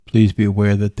Please be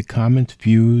aware that the comments,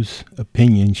 views,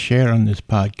 opinions shared on this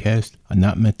podcast are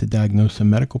not meant to diagnose a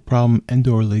medical problem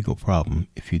and/or legal problem.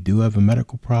 If you do have a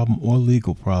medical problem or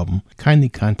legal problem, kindly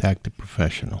contact a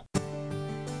professional.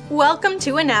 Welcome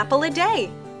to An Apple a Day,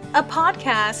 a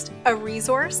podcast, a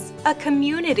resource, a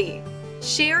community.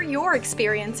 Share your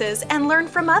experiences and learn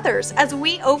from others as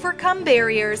we overcome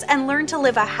barriers and learn to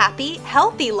live a happy,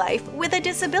 healthy life with a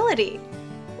disability.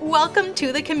 Welcome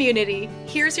to the community.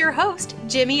 Here's your host,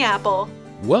 Jimmy Apple.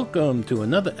 Welcome to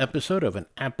another episode of An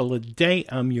Apple a Day.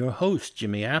 I'm your host,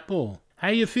 Jimmy Apple. How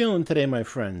you feeling today, my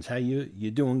friends?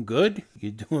 You doing good? You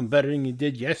doing better than you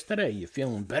did yesterday? You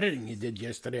feeling better than you did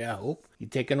yesterday, I hope. You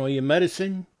taking all your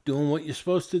medicine? Doing what you're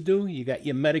supposed to do? You got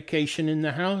your medication in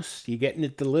the house? You getting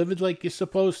it delivered like you're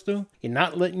supposed to? You're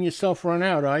not letting yourself run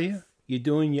out, are you? You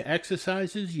doing your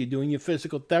exercises? You doing your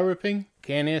physical therapy?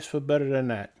 Can't ask for better than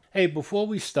that. Hey, before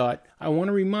we start, I want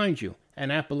to remind you, An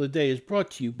Apple a Day is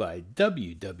brought to you by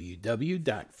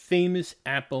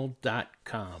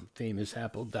www.famousapple.com.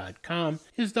 Famousapple.com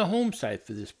is the home site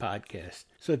for this podcast.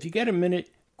 So if you get a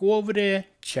minute, go over there,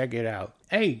 check it out.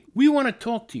 Hey, we want to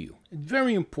talk to you. It's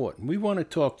very important. We want to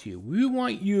talk to you. We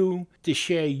want you to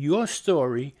share your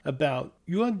story about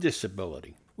your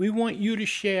disability. We want you to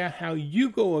share how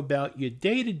you go about your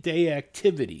day-to-day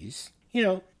activities.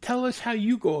 Tell us how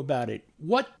you go about it.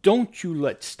 What don't you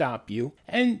let stop you?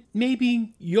 And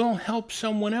maybe you'll help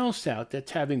someone else out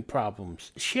that's having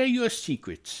problems. Share your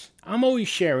secrets. I'm always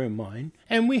sharing mine,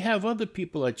 and we have other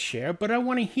people that share, but I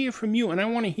want to hear from you, and I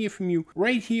want to hear from you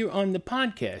right here on the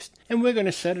podcast. And we're going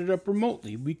to set it up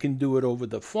remotely. We can do it over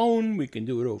the phone. We can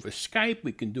do it over Skype.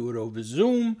 We can do it over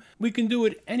Zoom. We can do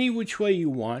it any which way you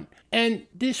want. And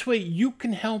this way you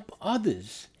can help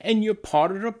others. And you're part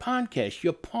of the podcast.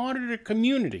 You're part of the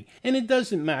community. And it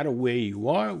doesn't matter where you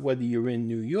are, whether you're in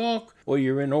New York or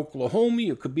you're in Oklahoma,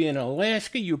 you could be in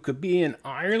Alaska, you could be in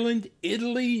Ireland,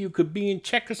 Italy, you could be in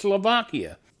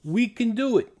Czechoslovakia. We can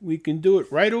do it. We can do it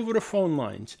right over the phone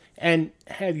lines and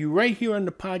have you right here on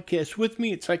the podcast with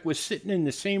me. It's like we're sitting in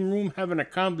the same room having a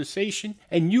conversation,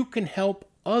 and you can help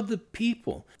other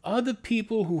people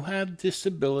who have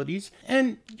disabilities,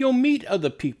 and you'll meet other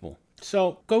people.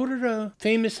 So go to the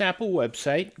Famous Apple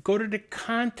website, go to the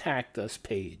Contact Us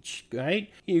page, right?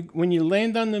 When you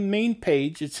land on the main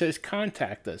page, it says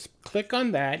Contact Us. Click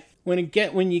on that. When you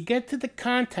get to the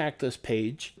Contact Us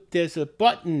page, there's a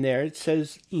button there. It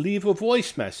says Leave a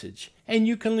Voice Message. And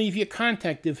you can leave your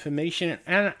contact information,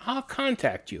 and I'll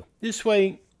contact you. This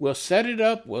way, we'll set it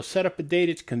up. We'll set up a date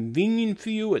that's convenient for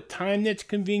you, a time that's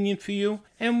convenient for you,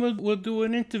 and we'll do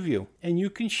an interview. And you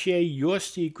can share your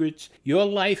secrets, your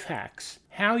life hacks,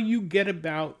 how you get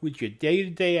about with your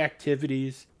day-to-day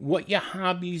activities, what your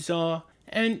hobbies are.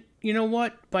 And you know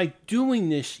what? By doing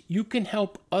this, you can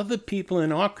help other people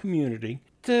in our community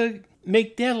to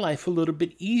make their life a little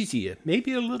bit easier,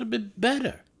 maybe a little bit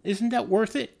better. Isn't that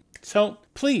worth it? So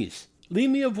please,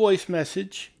 leave me a voice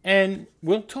message, and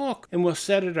we'll talk, and we'll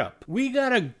set it up. We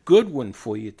got a good one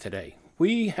for you today.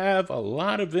 We have a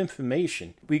lot of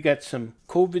information. We got some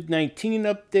COVID-19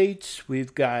 updates.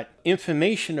 We've got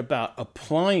information about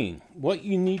applying, what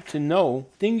you need to know,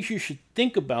 things you should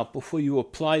think about before you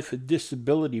apply for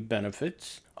disability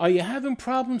benefits. Are you having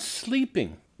problems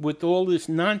sleeping with all this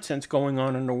nonsense going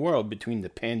on in the world between the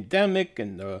pandemic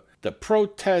and the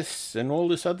protests and all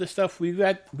this other stuff? We've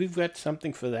got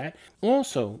something for that.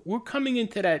 Also, we're coming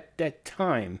into that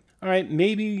time. All right,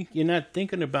 maybe you're not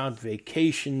thinking about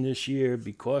vacation this year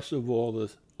because of all the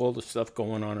stuff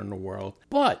going on in the world.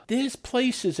 But there's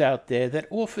places out there that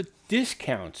offer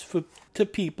discounts to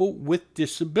people with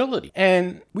disability.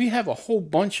 And we have a whole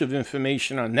bunch of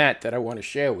information on that I want to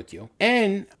share with you.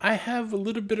 And I have a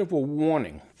little bit of a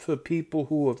warning for people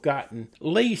who have gotten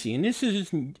lazy. And this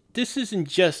isn't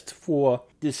just for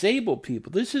disabled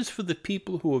people. This is for the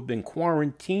people who have been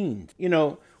quarantined.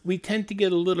 We tend to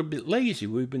get a little bit lazy.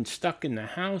 We've been stuck in the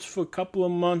house for a couple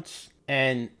of months.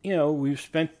 And, we've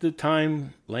spent the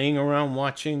time laying around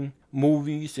watching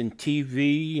movies and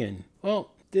TV. And,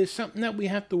 well, there's something that we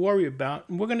have to worry about.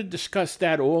 And we're going to discuss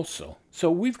that also.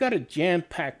 So we've got a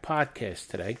jam-packed podcast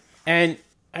today. And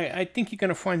I think you're going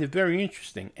to find it very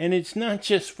interesting. And it's not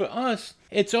just for us.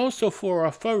 It's also for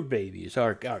our fur babies,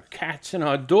 our cats and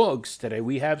our dogs today.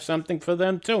 We have something for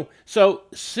them too. So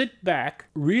sit back,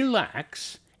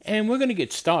 relax, and we're going to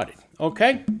get started,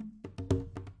 okay?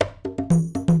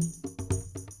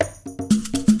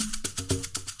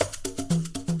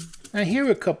 Now, here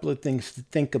are a couple of things to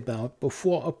think about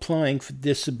before applying for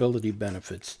disability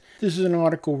benefits. This is an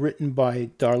article written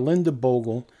by Darlinda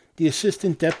Bogle, the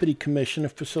Assistant Deputy Commissioner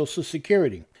for Social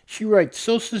Security. She writes,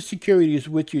 Social Security is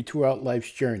with you throughout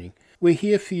life's journey. We're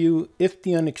here for you if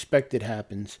the unexpected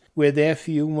happens. We're there for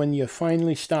you when you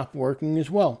finally stop working as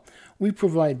well. We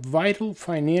provide vital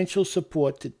financial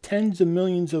support to tens of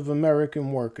millions of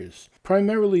American workers,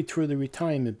 primarily through the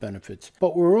retirement benefits.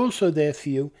 But we're also there for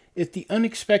you if the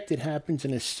unexpected happens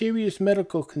and a serious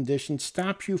medical condition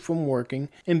stops you from working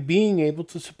and being able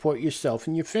to support yourself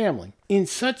and your family. In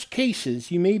such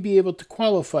cases, you may be able to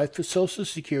qualify for Social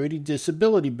Security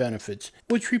disability benefits,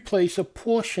 which replace a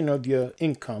portion of your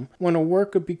income when a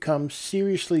worker becomes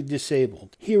seriously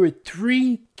disabled. Here are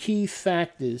 3 key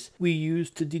factors we use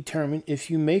to determine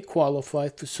if you may qualify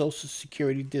for Social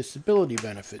Security disability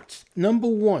benefits. Number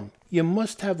 1, you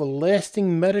must have a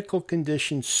lasting medical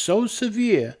condition so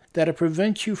severe that it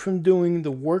prevents you from doing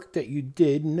the work that you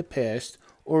did in the past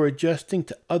or adjusting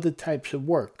to other types of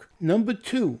work. Number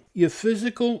 2, your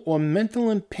physical or mental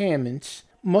impairments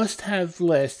must have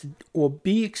lasted or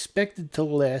be expected to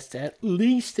last at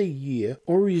least a year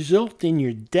or result in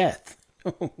your death.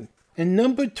 And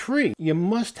number 3, you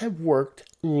must have worked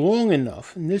long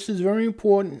enough, and this is very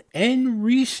important, and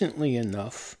recently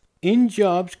enough in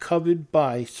jobs covered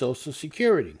by Social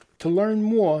Security. To learn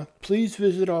more, please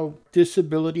visit our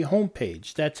disability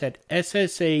homepage. That's at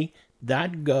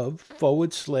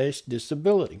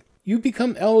ssa.gov/disability. You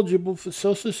become eligible for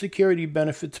Social Security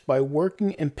benefits by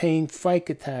working and paying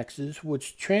FICA taxes,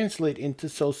 which translate into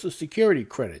Social Security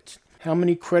credits. How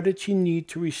many credits you need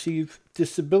to receive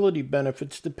disability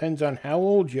benefits depends on how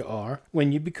old you are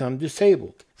when you become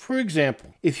disabled. For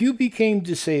example, if you became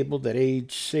disabled at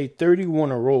age, say,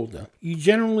 31 or older, you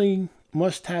generally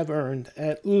must have earned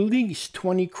at least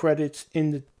 20 credits in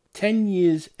the 10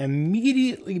 years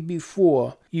immediately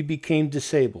before you became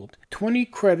disabled. 20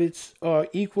 credits are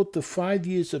equal to 5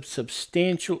 years of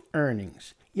substantial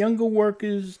earnings. Younger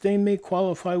workers, they may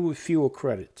qualify with fewer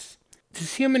credits. To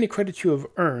see how many credits you have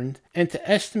earned and to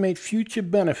estimate future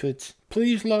benefits,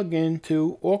 please log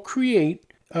into or create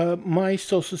My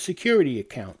Social Security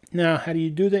account. Now, how do you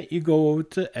do that? You go over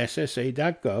to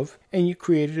ssa.gov and you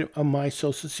create a My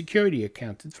Social Security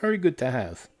account. It's very good to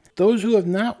have. Those who have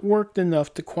not worked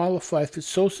enough to qualify for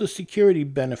Social Security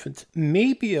benefits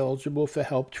may be eligible for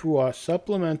help through our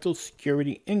Supplemental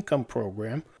Security Income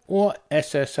Program, or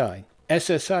SSI.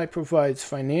 SSI provides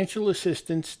financial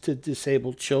assistance to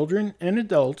disabled children and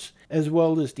adults, as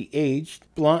well as the aged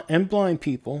and blind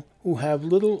people who have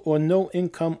little or no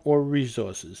income or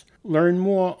resources. Learn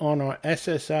more on our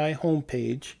SSI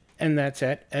homepage, and that's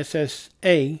at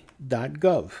ssa.gov.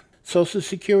 Social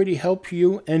Security helps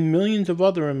you and millions of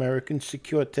other Americans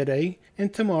secure today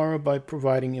and tomorrow by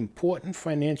providing important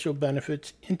financial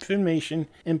benefits, information,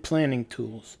 and planning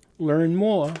tools. Learn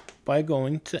more by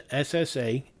going to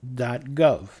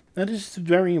ssa.gov. Now, this is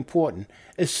very important,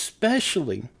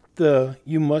 especially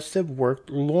you must have worked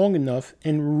long enough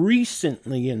and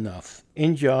recently enough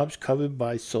in jobs covered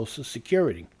by Social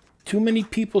Security. Too many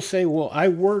people say, well, I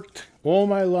worked all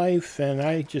my life and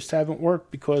I just haven't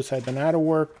worked because I've been out of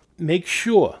work. Make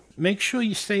sure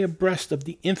you stay abreast of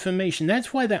the information.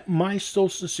 That's why that My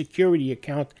Social Security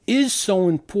account is so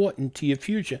important to your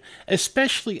future,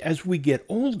 especially as we get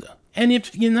older. And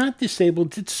if you're not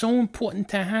disabled, it's so important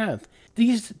to have.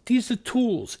 These are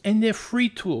tools, and they're free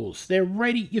tools. They're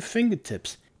right at your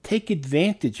fingertips. Take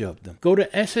advantage of them. Go to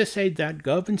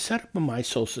ssa.gov and set up a My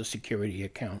Social Security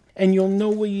account, and you'll know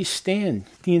where you stand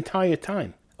the entire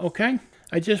time. Okay?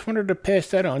 I just wanted to pass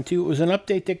that on to you. It was an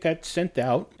update that got sent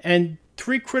out, and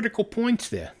 3 critical points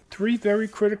there. 3 very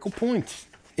critical points.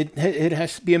 It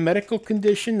has to be a medical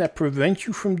condition that prevents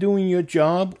you from doing your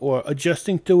job or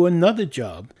adjusting to another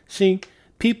job. See,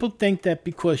 people think that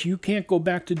because you can't go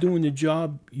back to doing the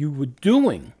job you were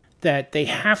doing, that they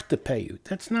have to pay you.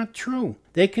 That's not true.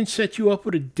 They can set you up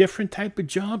with a different type of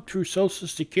job through Social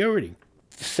Security.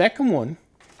 The second one,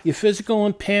 your physical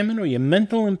impairment or your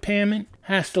mental impairment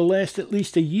has to last at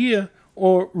least a year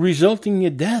or result in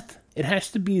your death. It has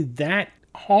to be that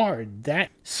hard, that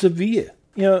severe.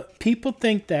 You know, people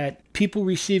think that people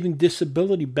receiving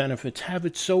disability benefits have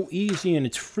it so easy and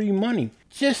it's free money.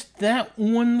 Just that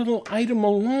one little item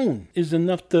alone is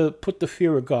enough to put the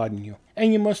fear of God in you.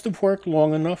 And you must have worked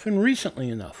long enough and recently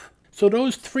enough. So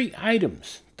those 3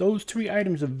 items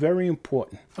are very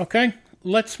important. Okay,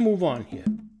 let's move on here.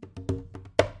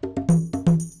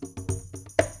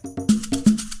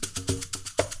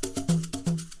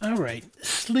 All right,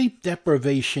 sleep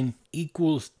deprivation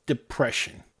equals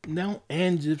depression. No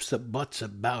ands, ifs, or buts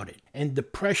about it. And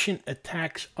depression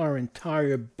attacks our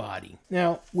entire body.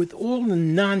 Now, with all the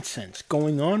nonsense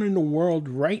going on in the world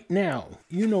right now,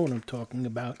 you know what I'm talking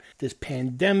about. This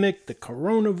pandemic, the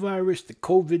coronavirus, the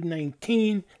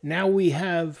COVID-19. Now we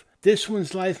have this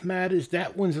one's life matters,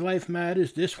 that one's life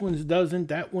matters, this one's doesn't,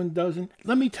 that one doesn't.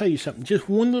 Let me tell you something. Just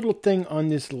one little thing on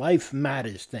this life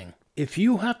matters thing. If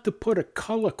you have to put a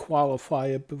color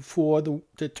qualifier before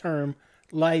the term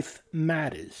life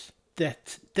matters,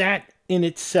 that in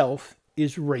itself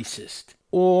is racist.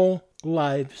 All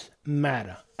lives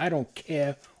matter. I don't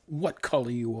care what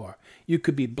color you are. You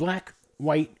could be black,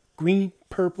 white, green,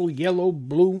 purple, yellow,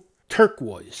 blue,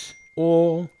 turquoise.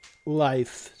 All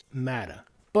lives matter.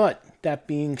 But that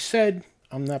being said,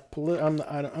 I'm not going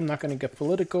to get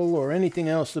political or anything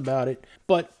else about it,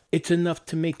 but it's enough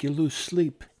to make you lose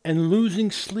sleep. And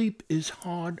losing sleep is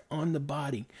hard on the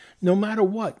body. No matter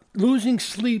what. Losing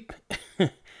sleep,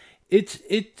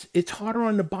 it's harder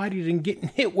on the body than getting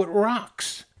hit with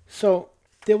rocks. So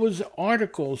there was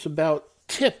articles about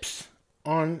tips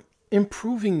on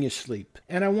improving your sleep.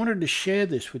 And I wanted to share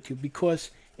this with you because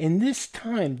in this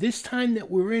time that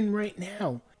we're in right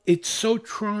now, it's so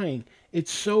trying.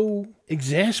 It's so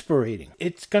exasperating.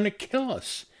 It's going to kill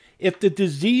us. If the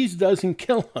disease doesn't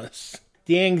kill us,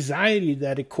 the anxiety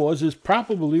that it causes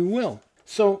probably will.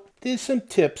 So there's some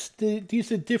tips.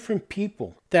 These are different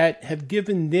people that have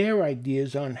given their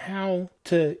ideas on how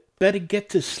to better get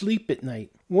to sleep at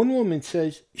night. One woman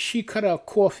says she cut out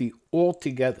coffee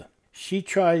altogether. She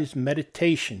tries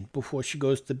meditation before she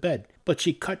goes to bed, but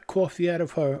she cut coffee out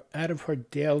of her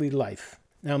daily life.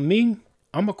 Now me,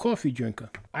 I'm a coffee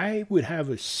drinker. I would have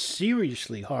a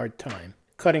seriously hard time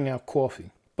cutting out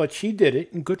coffee. But she did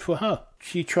it, and good for her.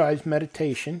 She tries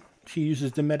meditation. She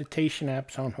uses the meditation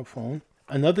apps on her phone.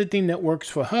 Another thing that works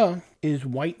for her is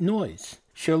white noise.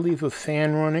 She'll leave a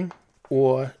fan running,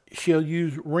 or she'll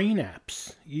use rain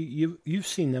apps. You've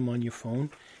seen them on your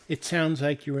phone. It sounds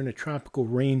like you're in a tropical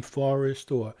rainforest,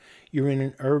 or you're in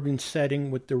an urban setting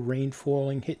with the rain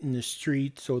falling, hitting the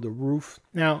streets or the roof.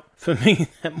 Now, for me,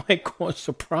 that might cause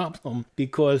a problem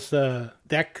because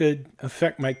that could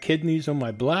affect my kidneys or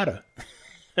my bladder.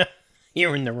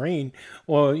 Here in the rain,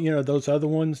 or those other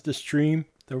ones, the stream,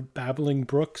 the babbling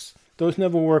brooks, those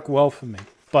never work well for me,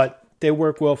 but they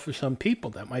work well for some people.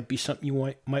 That might be something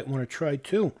you might want to try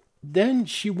too. Then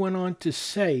she went on to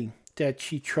say that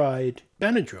she tried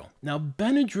Benadryl. Now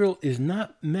Benadryl is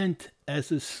not meant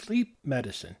as a sleep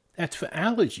medicine. That's for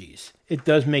allergies. It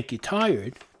does make you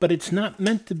tired, but it's not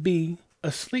meant to be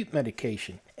a sleep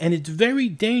medication. And it's very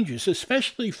dangerous,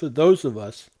 especially for those of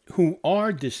us who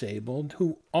are disabled,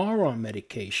 who are on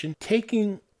medication,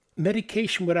 taking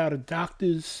medication without a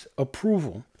doctor's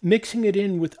approval, mixing it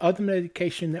in with other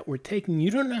medication that we're taking.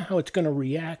 You don't know how it's going to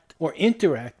react or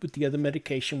interact with the other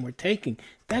medication we're taking.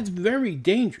 That's very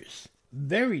dangerous,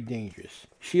 very dangerous.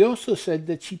 She also said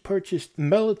that she purchased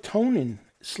melatonin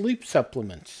sleep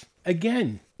supplements.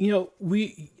 Again,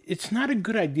 it's not a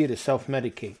good idea to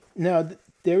self-medicate. Now,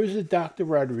 there is a Dr.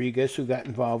 Rodriguez who got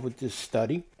involved with this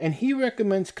study, and he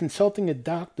recommends consulting a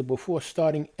doctor before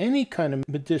starting any kind of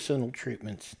medicinal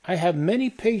treatments. I have many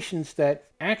patients that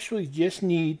actually just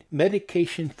need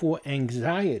medication for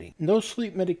anxiety. No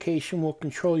sleep medication will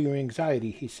control your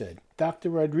anxiety, he said. Dr.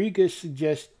 Rodriguez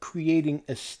suggests creating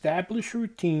established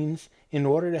routines in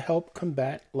order to help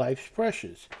combat life's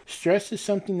pressures. Stress is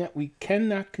something that we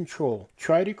cannot control.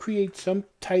 Try to create some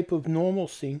type of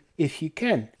normalcy if you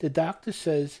can. The doctor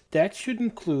says that should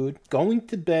include going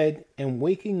to bed and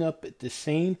waking up at the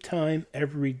same time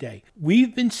every day.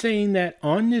 We've been saying that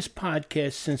on this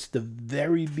podcast since the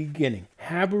very beginning.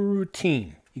 Have a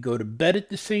routine. You go to bed at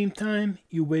the same time,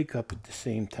 you wake up at the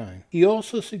same time. He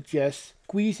also suggests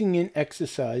squeezing in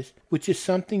exercise, which is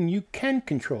something you can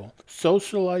control.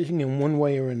 Socializing in one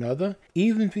way or another,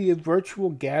 even via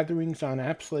virtual gatherings on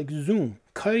apps like Zoom.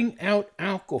 Cutting out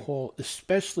alcohol,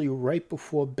 especially right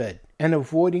before bed. And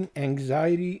avoiding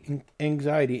anxiety,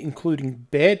 including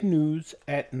bad news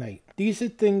at night. These are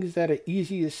things that are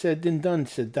easier said than done,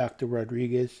 said Dr.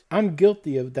 Rodriguez. I'm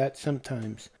guilty of that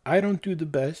sometimes. I don't do the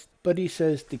best, but he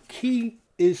says the key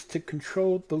is to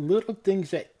control the little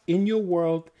things that in your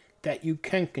world that you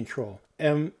can control.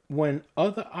 And when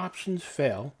other options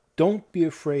fail, don't be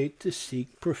afraid to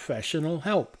seek professional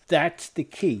help. That's the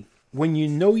key. When you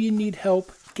know you need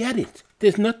help, get it.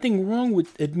 There's nothing wrong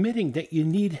with admitting that you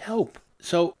need help.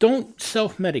 So don't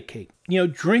self-medicate.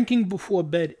 Drinking before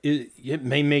bed, it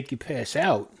may make you pass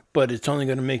out, but it's only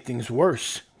going to make things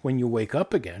worse when you wake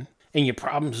up again. And your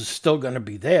problems are still going to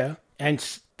be there. And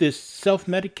this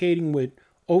self-medicating with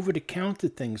over-the-counter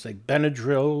things like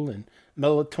Benadryl and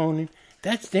melatonin,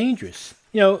 That's dangerous.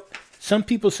 Some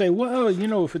people say, well,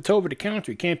 if it's over the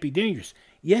counter, it can't be dangerous.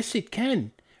 Yes, it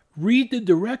can. Read the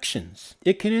directions.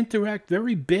 It can interact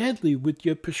very badly with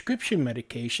your prescription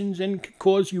medications and can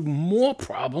cause you more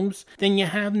problems than you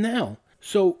have now.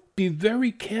 So be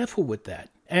very careful with that.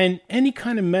 And any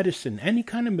kind of medicine, any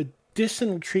kind of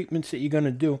medicinal treatments that you're going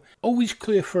to do, always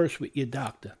clear first with your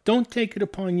doctor. Don't take it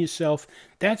upon yourself.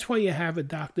 That's why you have a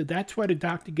doctor. That's why the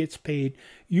doctor gets paid.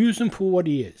 Use him for what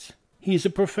he is. He's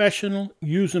a professional.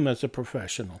 Use him as a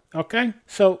professional. Okay?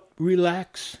 So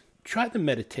relax. Try the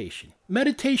meditation.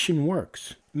 Meditation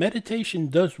works. Meditation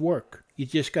does work. You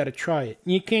just got to try it.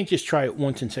 You can't just try it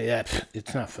once and say,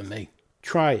 it's not for me.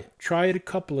 Try it. Try it a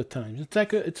couple of times.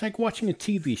 It's like watching a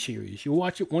TV series. You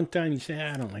watch it one time, you say,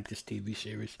 I don't like this TV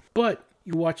series. But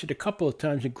you watch it a couple of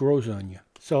times, it grows on you.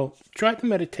 So try the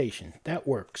meditation. That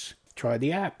works. Try the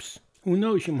apps. Who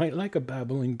knows, you might like a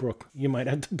babbling brook. You might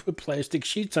have to put plastic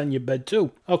sheets on your bed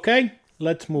too. Okay?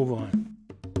 Let's move on.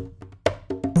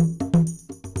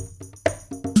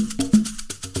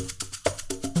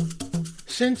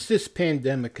 Since this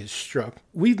pandemic has struck,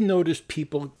 we've noticed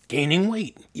people gaining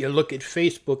weight. You look at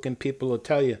Facebook and people will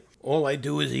tell you, all I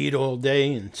do is eat all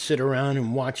day and sit around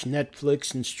and watch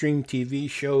Netflix and stream TV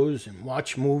shows and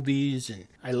watch movies, and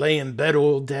I lay in bed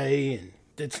all day, and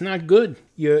it's not good.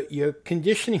 You're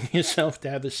conditioning yourself to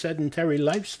have a sedentary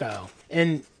lifestyle.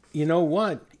 And you know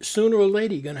what? Sooner or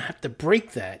later, you're going to have to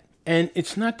break that. And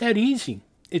it's not that easy.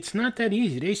 It's not that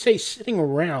easy. They say sitting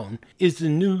around is the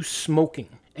new smoking.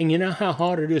 And you know how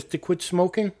hard it is to quit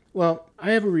smoking? Well,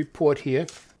 I have a report here.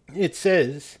 It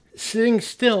says, sitting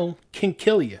still can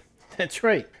kill you. That's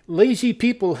right. Lazy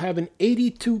people have an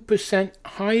 82%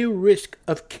 higher risk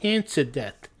of cancer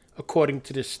death, according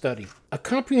to this study. A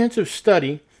comprehensive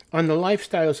study on the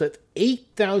lifestyles of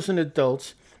 8,000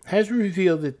 adults has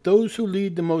revealed that those who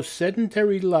lead the most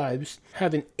sedentary lives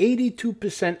have an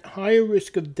 82% higher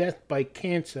risk of death by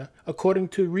cancer, according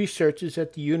to researchers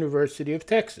at the University of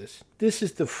Texas. This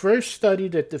is the first study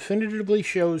that definitively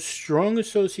shows strong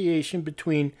association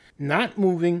between not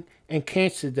moving and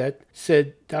cancer death,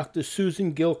 said Dr.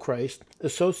 Susan Gilchrist,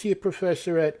 associate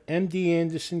professor at MD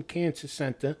Anderson Cancer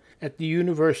Center at the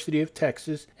University of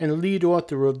Texas and lead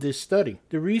author of this study.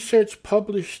 The research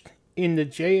published in the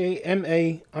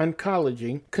JAMA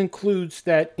Oncology concludes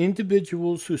that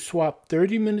individuals who swap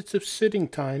 30 minutes of sitting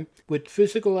time with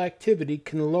physical activity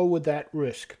can lower that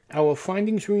risk. Our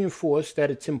findings reinforce that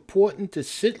it's important to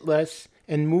sit less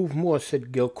and move more,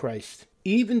 said Gilchrist.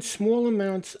 Even small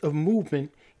amounts of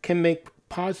movement can make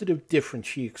positive difference,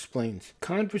 she explains.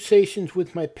 Conversations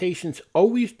with my patients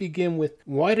always begin with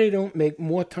why they don't make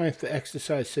more time for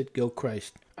exercise, said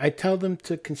Gilchrist. I tell them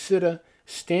to consider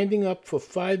standing up for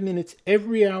 5 minutes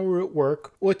every hour at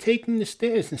work or taking the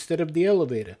stairs instead of the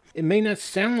elevator. It may not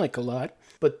sound like a lot,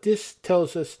 but this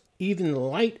tells us even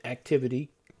light activity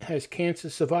has cancer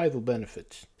survival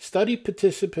benefits. Study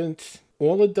participants,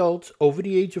 all adults over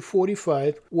the age of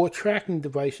 45, wore tracking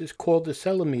devices called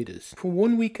accelerometers for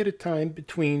 1 week at a time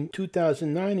between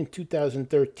 2009 and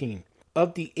 2013.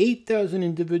 Of the 8,000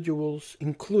 individuals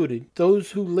included,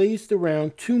 those who lazed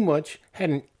around too much had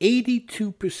an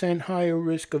 82% higher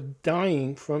risk of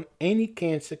dying from any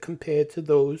cancer compared to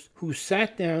those who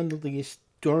sat down the least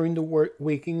during the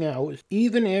waking hours,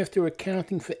 even after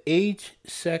accounting for age,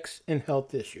 sex, and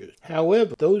health issues.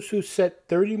 However, those who set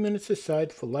 30 minutes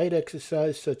aside for light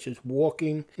exercise, such as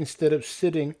walking instead of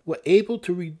sitting, were able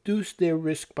to reduce their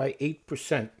risk by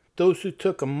 8%. Those who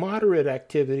took a moderate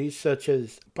activity, such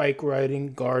as bike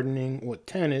riding, gardening, or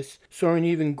tennis, saw an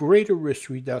even greater risk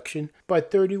reduction by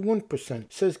 31%,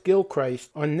 says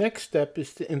Gilchrist. Our next step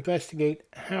is to investigate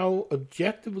how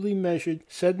objectively measured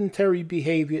sedentary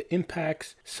behavior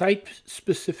impacts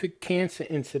site-specific cancer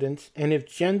incidence and if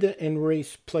gender and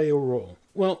race play a role.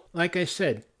 Well, like I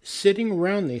said, sitting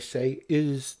around, they say,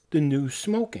 is the new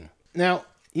smoking. Now,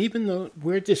 even though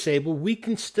we're disabled, we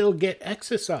can still get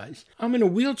exercise. I'm in a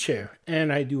wheelchair,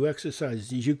 and I do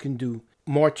exercises. You can do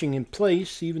marching in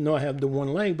place, even though I have the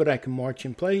one leg, but I can march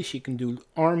in place. You can do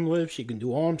arm lifts. You can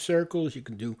do arm circles. You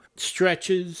can do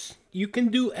stretches. You can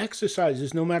do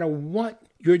exercises no matter what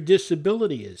your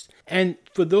disability is. And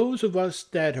for those of us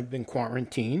that have been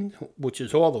quarantined, which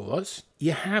is all of us,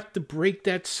 you have to break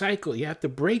that cycle. You have to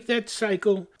break that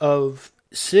cycle of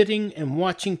sitting and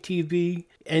watching TV,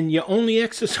 and your only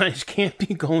exercise can't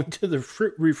be going to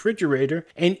the refrigerator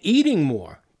and eating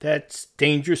more. That's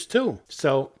dangerous too.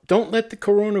 So don't let the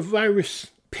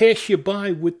coronavirus pass you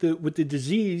by with the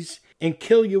disease and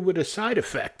kill you with a side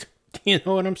effect. You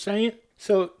know what I'm saying?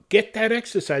 So get that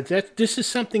exercise. This is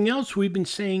something else we've been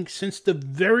saying since the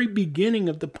very beginning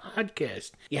of the podcast.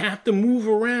 You have to move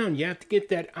around. You have to get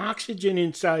that oxygen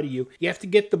inside of you. You have to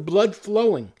get the blood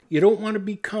flowing. You don't want to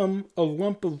become a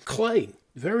lump of clay.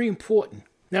 Very important.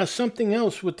 Now, something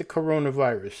else with the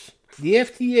coronavirus. The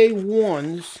FDA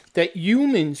warns that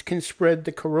humans can spread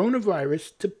the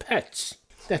coronavirus to pets.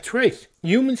 That's right.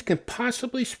 Humans can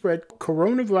possibly spread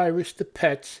coronavirus to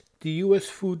pets. The U.S.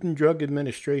 Food and Drug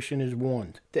Administration has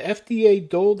warned. The FDA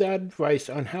doled out advice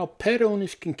on how pet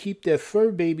owners can keep their fur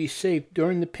babies safe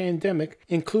during the pandemic,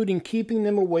 including keeping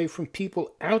them away from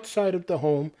people outside of the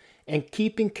home and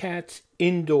keeping cats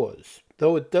indoors.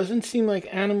 Though it doesn't seem like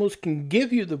animals can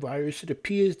give you the virus, it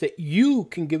appears that you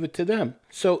can give it to them.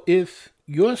 So if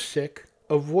you're sick,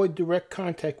 avoid direct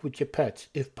contact with your pets.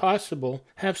 If possible,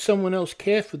 have someone else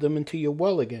care for them until you're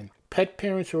well again. Pet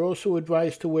parents are also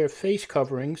advised to wear face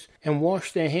coverings and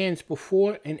wash their hands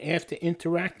before and after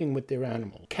interacting with their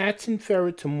animal. Cats and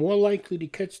ferrets are more likely to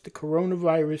catch the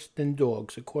coronavirus than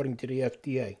dogs, according to the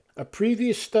FDA. A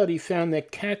previous study found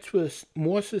that cats were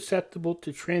more susceptible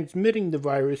to transmitting the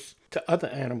virus to other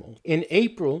animals. In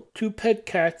April, 2 pet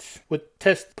cats were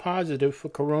tested positive for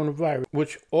coronavirus,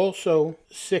 which also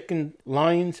sickened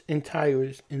lions and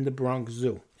tigers in the Bronx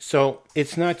Zoo. So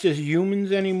it's not just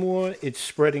humans anymore. It's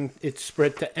spread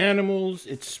to animals.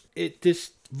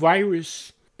 This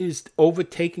virus is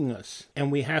overtaking us,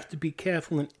 and we have to be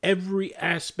careful in every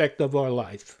aspect of our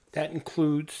life. That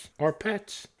includes our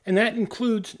pets, and that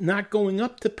includes not going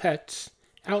up to pets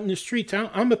out in the streets.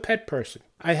 I'm a pet person.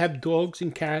 I have dogs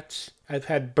and cats. I've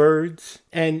had birds.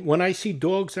 And when I see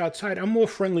dogs outside, I'm more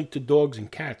friendly to dogs and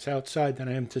cats outside than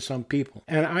I am to some people.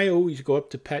 And I always go up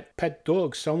to pet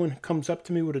dogs. Someone comes up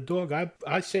to me with a dog,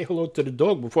 I say hello to the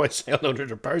dog before I say hello to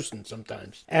the person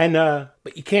sometimes. And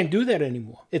but you can't do that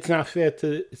anymore. It's not fair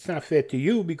to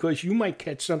you, because you might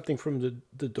catch something from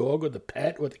the dog or the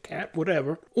pet or the cat,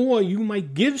 whatever. Or you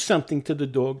might give something to the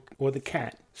dog or the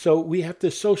cat. So we have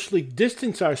to socially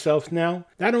distance ourselves now,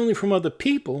 not only from other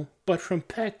people, but from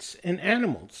pets and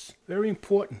animals. Very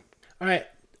important. All right,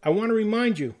 I want to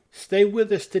remind you, stay with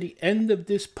us to the end of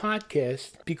this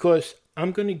podcast, because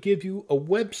I'm going to give you a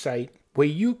website where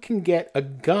you can get a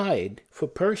guide for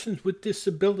persons with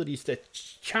disabilities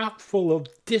that's chock full of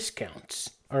discounts.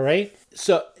 All right?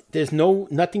 So there's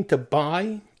nothing to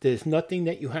buy. There's nothing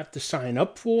that you have to sign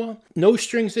up for. No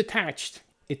strings attached.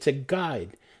 It's a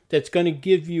guide that's going to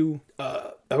give you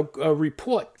a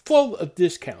report full of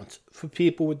discounts for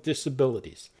people with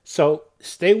disabilities. So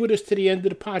stay with us to the end of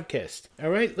the podcast.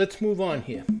 All right, let's move on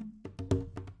here.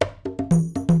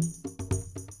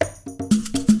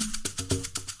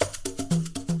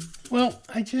 Well,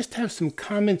 I just have some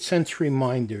common sense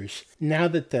reminders now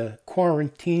that the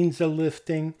quarantines are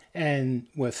lifting and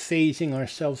we're phasing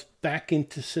ourselves back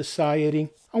into society.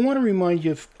 I want to remind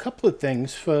you of a couple of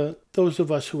things for those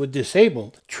of us who are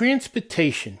disabled.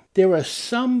 Transportation. There are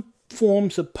some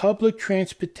forms of public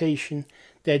transportation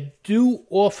that do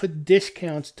offer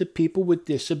discounts to people with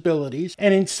disabilities,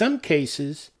 and in some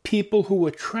cases, people who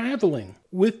are traveling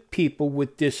with people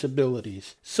with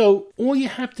disabilities. So all you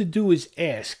have to do is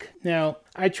ask. Now,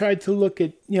 I tried to look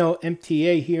at,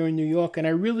 MTA here in New York, and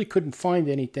I really couldn't find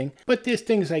anything. But there's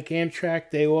things like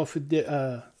Amtrak, they offer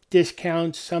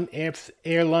discounts. Some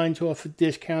airlines offer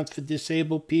discounts for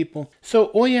disabled people. So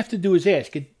all you have to do is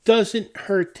ask. It doesn't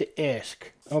hurt to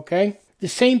ask, okay? The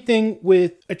same thing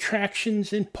with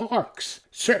attractions in parks.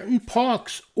 Certain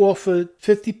parks offer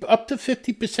up to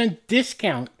 50%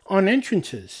 discount on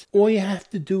entrances. All you have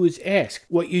to do is ask.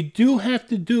 What you do have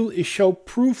to do is show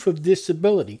proof of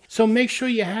disability. So make sure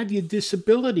you have your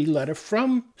disability letter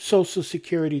from Social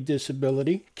Security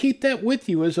Disability. Keep that with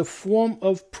you as a form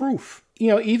of proof.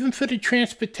 Even for the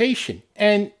transportation.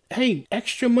 And hey,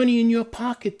 extra money in your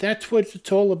pocket, that's what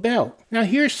it's all about. Now,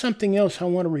 here's something else I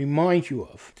want to remind you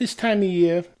of. This time of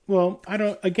year, well, I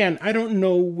don't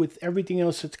know with everything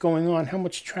else that's going on how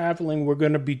much traveling we're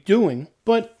going to be doing.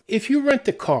 But if you rent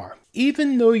a car,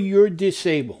 even though you're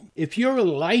disabled, if you're a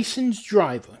licensed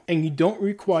driver and you don't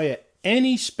require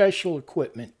any special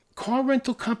equipment, car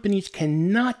rental companies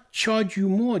cannot charge you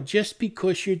more just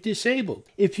because you're disabled.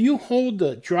 If you hold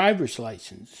a driver's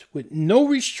license with no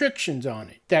restrictions on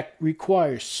it that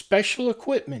requires special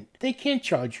equipment, they can't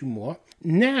charge you more.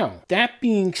 Now, that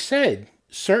being said,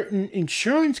 certain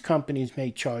insurance companies may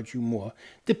charge you more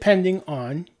depending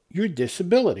on your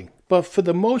disability. But for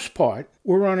the most part,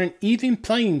 we're on an even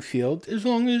playing field as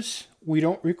long as we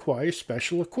don't require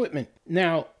special equipment.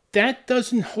 Now, that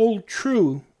doesn't hold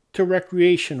true to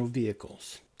recreational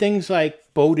vehicles. Things like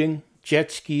boating,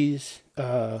 jet skis,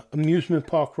 amusement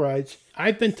park rides.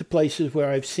 I've been to places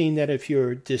where I've seen that if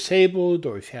you're disabled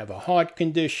or if you have a heart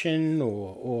condition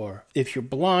or if you're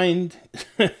blind,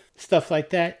 stuff like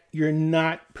that, you're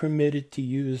not permitted to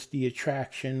use the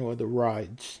attraction or the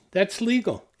rides. That's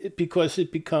legal because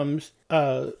it becomes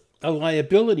a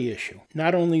liability issue,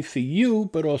 not only for you,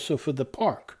 but also for the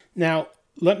park. Now,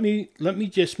 let me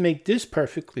just make this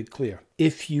perfectly clear.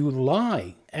 If you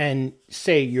lie and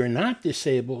say you're not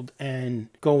disabled and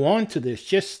go on to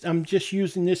this, I'm just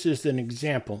using this as an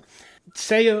example.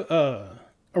 Say a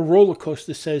roller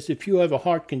coaster says if you have a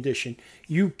heart condition,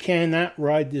 you cannot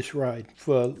ride this ride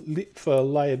for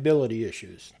liability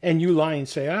issues. And you lie and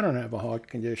say, I don't have a heart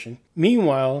condition.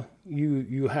 Meanwhile,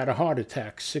 you had a heart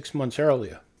attack 6 months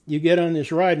earlier. You get on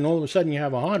this ride and all of a sudden you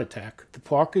have a heart attack. The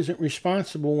park isn't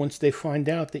responsible once they find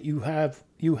out that you had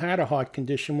a heart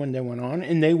condition when they went on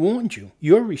and they warned you.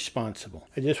 You're responsible.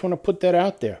 I just want to put that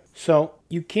out there. So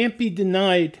you can't be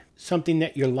denied something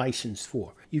that you're licensed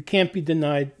for. You can't be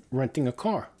denied renting a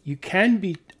car. You can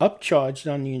be upcharged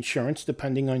on the insurance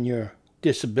depending on your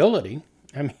disability.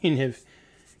 I mean, if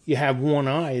you have one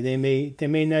eye, they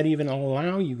may not even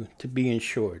allow you to be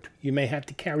insured. You may have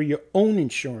to carry your own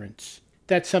insurance.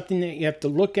 That's something that you have to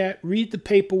look at, read the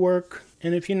paperwork,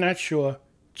 and if you're not sure,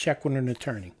 check with an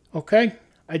attorney. Okay?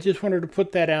 I just wanted to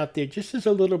put that out there just as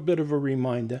a little bit of a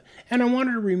reminder. And I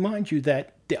wanted to remind you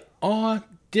that there are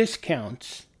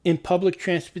discounts in public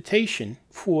transportation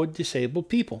for disabled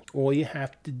people. All you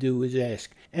have to do is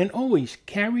ask. And always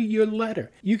carry your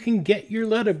letter. You can get your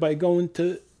letter by going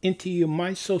into your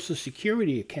My Social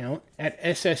Security account at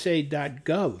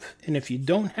ssa.gov. And if you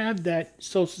don't have that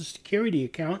Social Security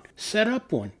account, set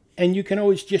up one. And you can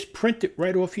always just print it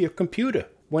right off your computer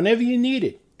whenever you need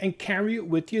it and carry it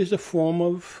with you as a form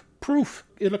of proof.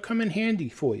 It'll come in handy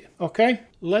for you. Okay?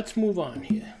 Let's move on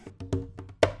here.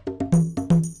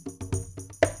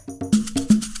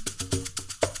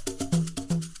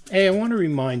 Hey, I want to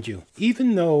remind you,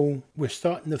 even though we're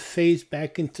starting to phase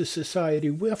back into society,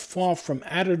 we're far from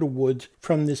out of the woods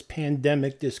from this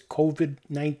pandemic, this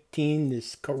Covid-19,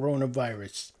 this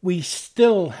coronavirus. We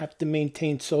still have to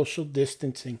maintain social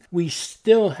distancing. We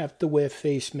still have to wear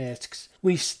face masks.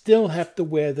 We still have to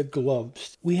wear the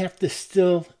gloves. We have to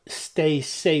still stay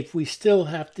safe. We still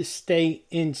have to stay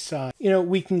inside. You know,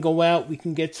 we can go out, we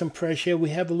can get some fresh air.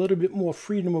 We have a little bit more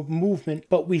freedom of movement,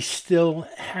 but we still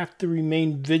have to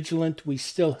remain vigilant. We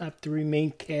still have to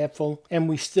remain careful, and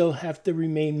we still have to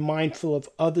remain mindful of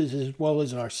others as well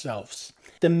as ourselves.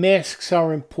 The masks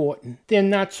are important. They're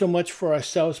not so much for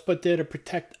ourselves, but they're to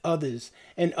protect others.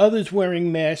 And others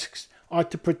wearing masks are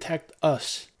to protect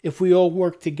us. If we all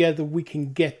work together, we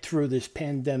can get through this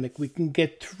pandemic. We can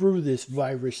get through this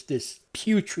virus, this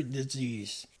putrid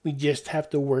disease. We just have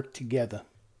to work together.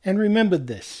 And remember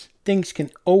this, things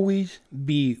can always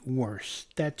be worse.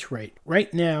 That's right.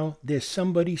 Right now, there's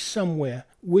somebody somewhere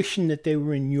wishing that they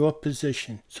were in your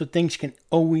position. So things can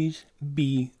always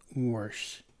be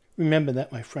worse. Remember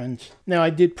that, my friends. Now,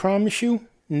 I did promise you,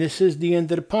 and this is the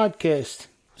end of the podcast.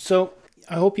 So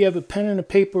I hope you have a pen and a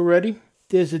paper ready.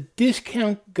 There's a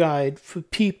discount guide for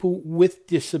people with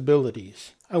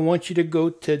disabilities. I want you to go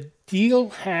to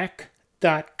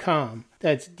dealhack.com.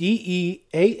 That's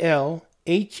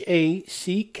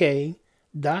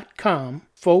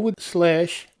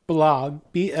DEALHACK.com/blog,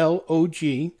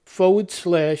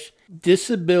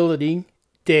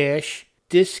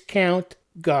 BLOG/disability-discount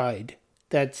guide.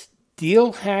 That's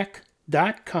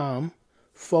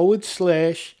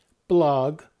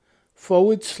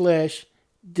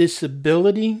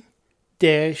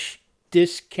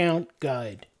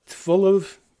guide. It's full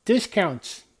of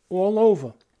discounts all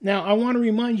over. Now, I want to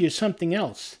remind you of something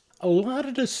else. A lot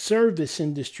of the service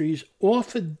industries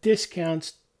offer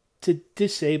discounts to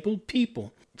disabled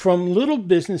people. From little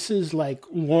businesses like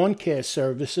lawn care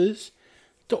services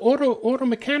to auto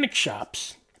mechanic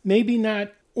shops. Maybe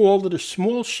not all of the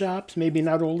small shops, maybe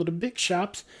not all of the big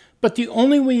shops, but the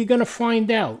only way you're going to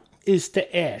find out is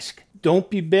to ask. Don't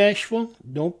be bashful.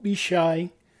 Don't be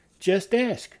shy. Just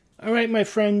ask. All right, my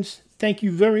friends, thank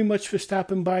you very much for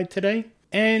stopping by today.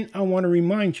 And I want to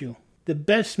remind you, the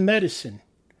best medicine,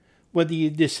 whether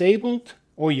you're disabled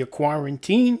or you're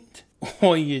quarantined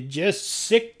or you're just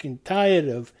sick and tired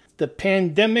of the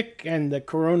pandemic and the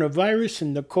coronavirus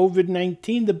and the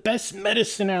COVID-19, the best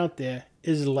medicine out there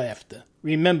is laughter.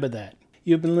 Remember that.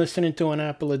 You've been listening to An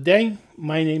Apple a Day.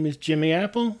 My name is Jimmy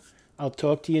Apple. I'll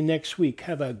talk to you next week.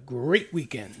 Have a great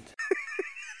weekend.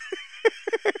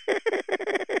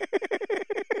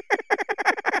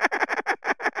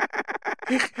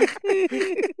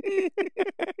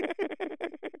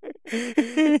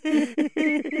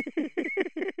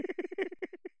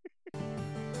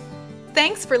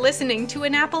 for listening to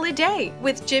An Apple a Day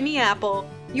with Jimmy Apple,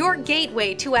 your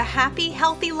gateway to a happy,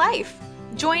 healthy life.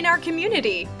 Join our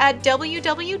community at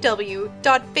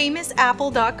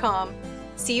www.famousapple.com.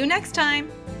 See you next time.